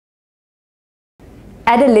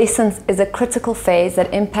Adolescence is a critical phase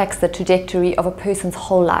that impacts the trajectory of a person's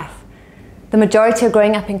whole life. The majority are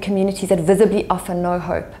growing up in communities that visibly offer no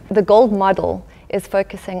hope. The GOLD model is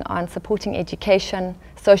focusing on supporting education,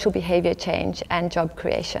 social behaviour change and job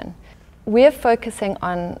creation. We're focusing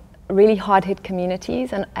on really hard-hit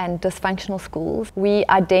communities and dysfunctional schools. We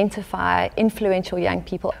identify influential young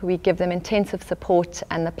people. We give them intensive support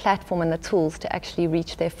and the platform and the tools to actually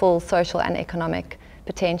reach their full social and economic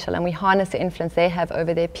potential, and we harness the influence they have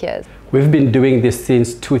over their peers. We've been doing this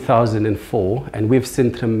since 2004, and we've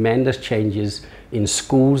seen tremendous changes in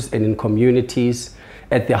schools and in communities.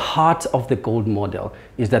 At the heart of the GOLD model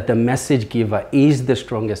is that the message giver is the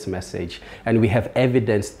strongest message, and we have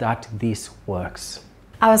evidence that this works.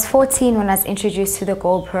 I was 14 when I was introduced to the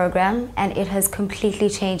GOLD program, and it has completely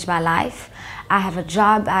changed my life. I have a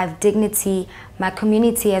job, I have dignity, my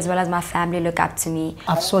community as well as my family look up to me.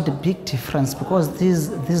 I've saw the big difference because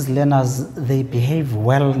these learners, they behave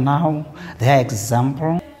well now, they are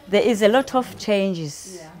example. There is a lot of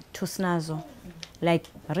changes to SNAZO, like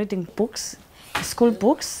reading books, school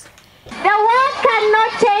books. The world cannot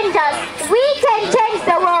change us. We can change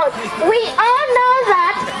the world. We all know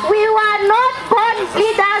that we were not born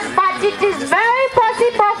leaders, but it is very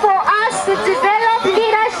possible for us to develop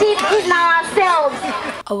leadership in ourselves.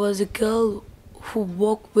 I was a girl who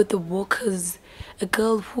walked with the walkers, a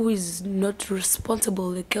girl who is not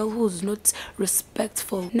responsible, a girl who is not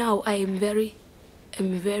respectful. Now I am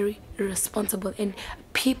very responsible, and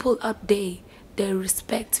people up there, they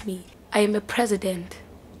respect me. I am a president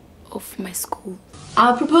of my school.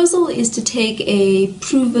 Our proposal is to take a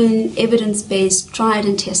proven, evidence-based, tried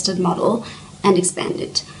and tested model and expand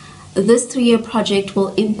it. This 3-year project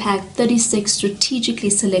will impact 36 strategically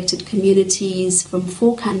selected communities from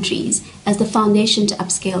 4 countries as the foundation to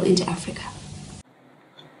upscale into Africa.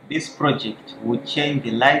 This project will change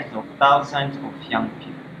the lives of thousands of young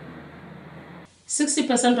people.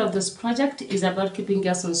 60% of this project is about keeping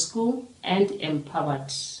girls in school and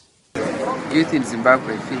empowered. Youth in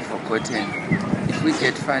Zimbabwe feel forgotten. If we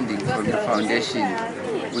get funding from the foundation,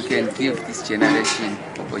 we can give this generation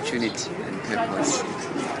opportunity and purpose.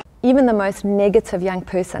 Even the most negative young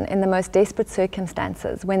person in the most desperate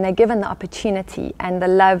circumstances, when they're given the opportunity and the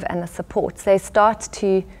love and the support, they start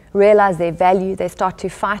to realize their value, they start to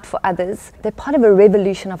fight for others. They're part of a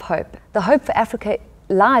revolution of hope. The hope for Africa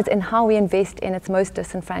lies in how we invest in its most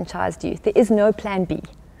disenfranchised youth. There is no plan B.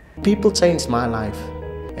 People changed my life.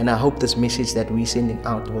 And I hope this message that we're sending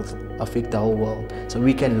out will affect the whole world so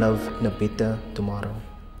we can live in a better tomorrow.